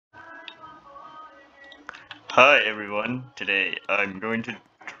Hi everyone. Today I'm going to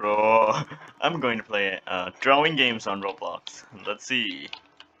draw. I'm going to play drawing games on Roblox. Let's see.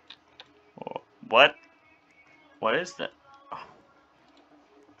 What? What is that?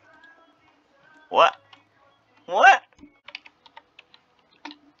 What? What?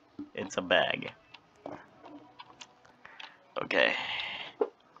 It's a bag. Okay.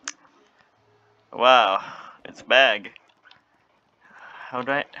 Wow. It's a bag. How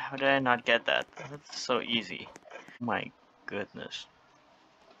did I not get that? That's so easy. Oh my goodness.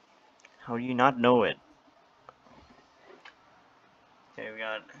 How do you not know it? Okay, we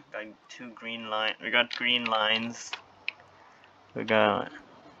got two green line. We got green lines. We got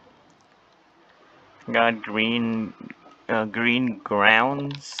green green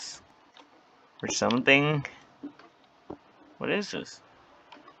grounds or something. What is this?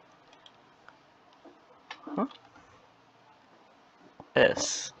 Huh?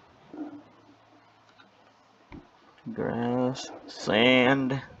 S. Grass,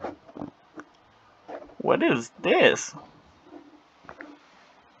 sand. What is this?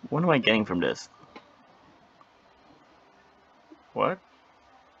 What am I getting from this? What?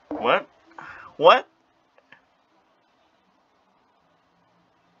 What? What?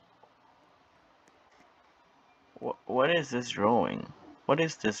 What is this drawing? What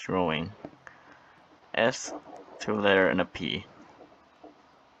is this drawing? S, two letter and a P.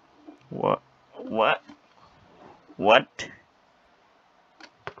 What? What? What?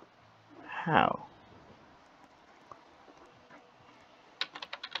 How?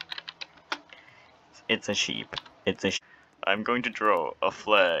 It's a sheep. It's a sheep. I'm going to draw a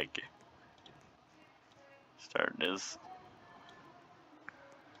flag. Start this.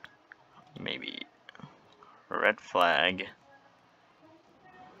 Maybe a red flag.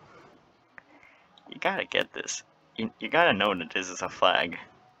 You gotta get this. You gotta know that this is a flag.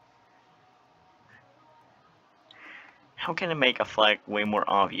 How can I make a flag way more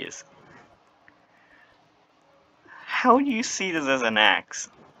obvious? How do you see this as an axe?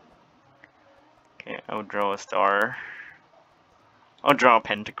 Okay, I'll draw a star. I'll draw a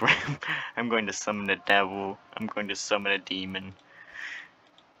pentagram. I'm going to summon the devil. I'm going to summon a demon.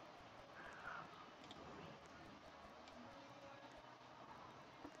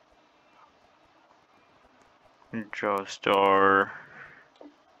 Draw a star.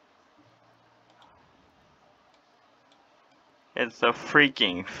 It's a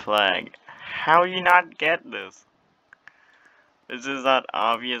freaking flag. How do you not get this? This is not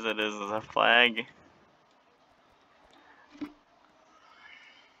obvious that this is a flag.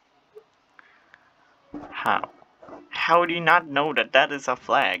 How? How do you not know that that is a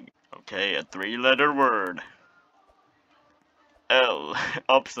flag? Okay, a three-letter word. L.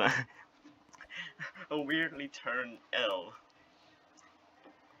 Upside. A weirdly turned L.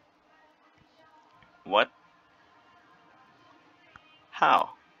 What?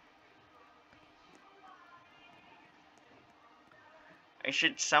 How? I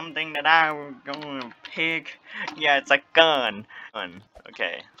should something that I'm gonna pick. Yeah, it's a gun.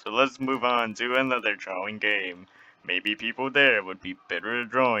 Okay, so let's move on to another drawing game. Maybe people there would be better at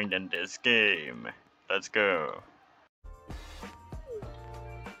drawing than this game. Let's go.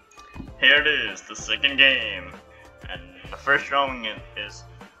 Here it is, the second game. And the first drawing is...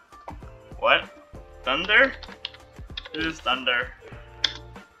 What? Thunder? It is thunder.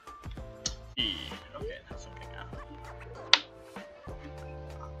 E. Okay, that's something else.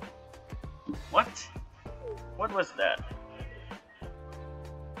 What? What was that?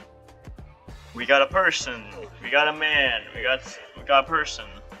 We got a person. We got a man. We got a person.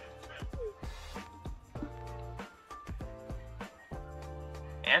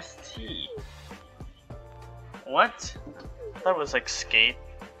 ST. What? That was like skate.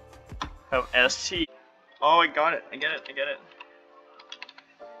 Of ST. Oh, I got it. I get it.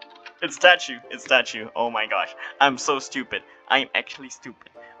 It's statue. It's statue. Oh my gosh. I'm so stupid. I'm actually stupid.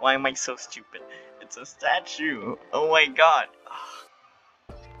 Why am I so stupid? It's a statue. Oh my god.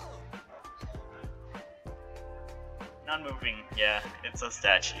 Not moving. Yeah, it's a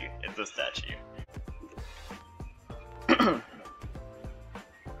statue. It's a statue.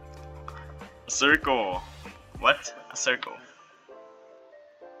 A circle. What? A circle.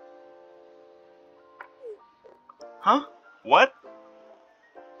 Huh? What?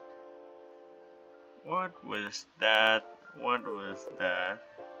 What was that? What was that?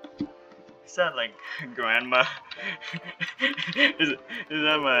 Is that like grandma? It's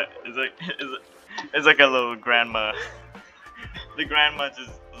like a little grandma. The grandma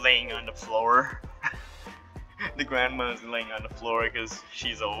just laying on the floor. The grandma is laying on the floor because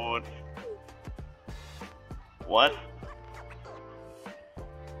she's old. What?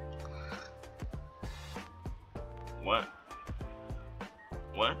 What?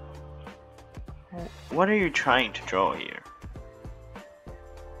 What? What are you trying to draw here?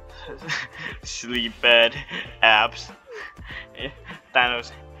 Sleep bed, abs,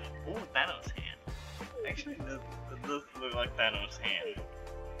 Thanos. Oh, Thanos hand. Actually, this does look like Thanos hand.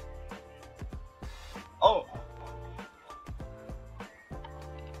 Oh.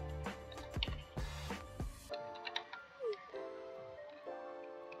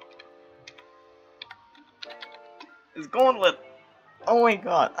 It's going with. Oh my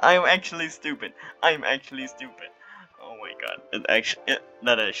god, I'm actually stupid. I'm actually stupid. Oh my god,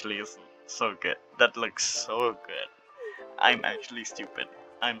 that actually is so good. That looks so good. I'm actually stupid.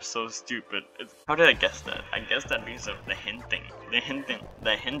 I'm so stupid. How did I guess that? I guessed that because of the hinting. The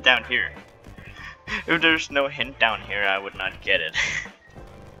hint down here. If there's no hint down here, I would not get it.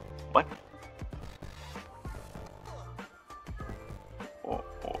 What?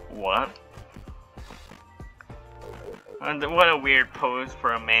 What? What a weird pose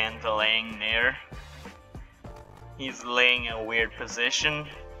for a man to laying there. He's laying in a weird position.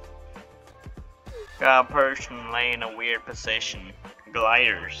 Got a person laying in a weird position.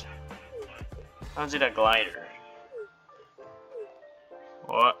 Gliders. How's it a glider?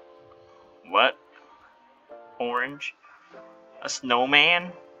 What? What? Orange? A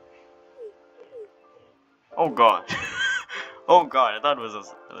snowman? Oh god. Oh god, I thought it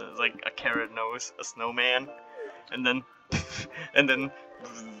was like a carrot nose, a snowman. And then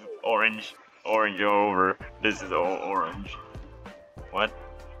orange over. This is all orange. What?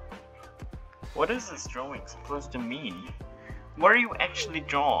 What is this drawing supposed to mean? What do you actually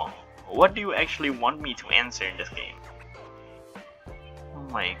draw? What do you actually want me to answer in this game? Oh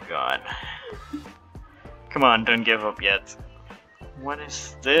my god. Come on, don't give up yet. What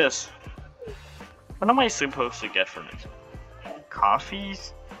is this? What am I supposed to get from it?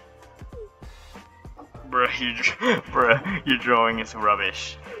 Coffees? Bruh, your drawing is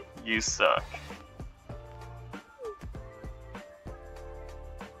rubbish. You suck.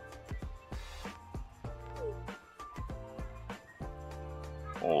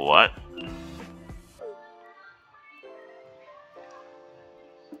 What?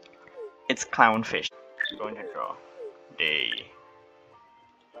 It's clownfish. I'm going to draw. Day.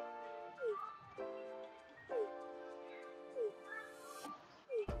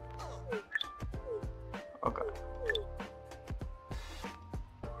 Okay.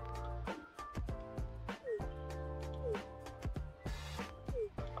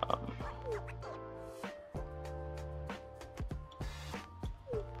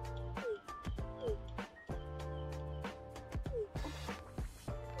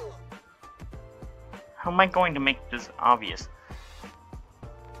 How am I going to make this obvious?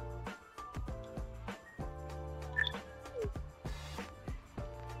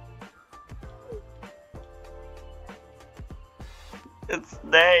 It's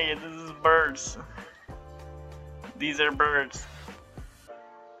day, this is birds. These are birds.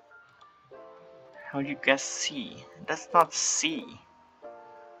 How do you guess C? That's not C.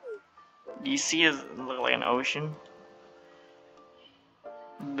 Do you see it look like an ocean?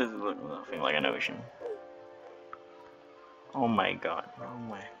 This looks nothing like an ocean. Oh my god, oh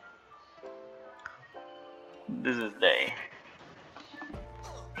my. This is day.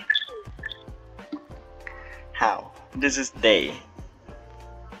 How? This is day.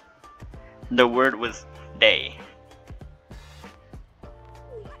 The word was day.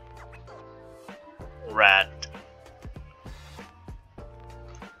 Rat.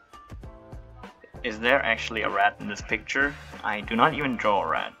 Is there actually a rat in this picture? I do not even draw a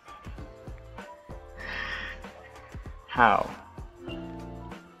rat. How?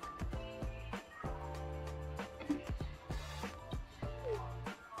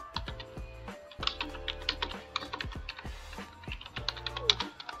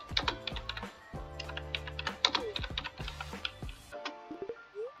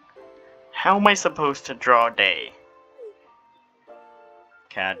 How am I supposed to draw day?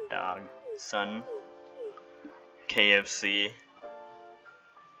 Cat, dog, sun, KFC.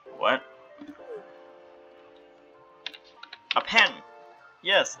 What? A pen!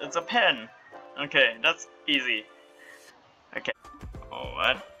 Yes, it's a pen! Okay, that's easy. Okay. Oh,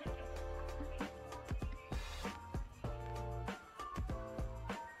 what?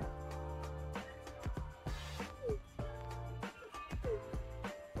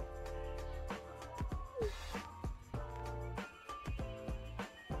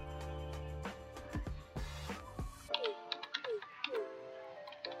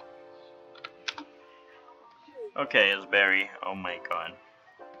 Okay, it's Barry. Oh my god.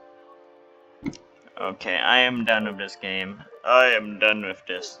 Okay, I am done with this game. I am done with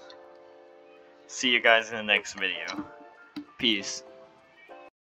this. see you guys in the next video. Peace.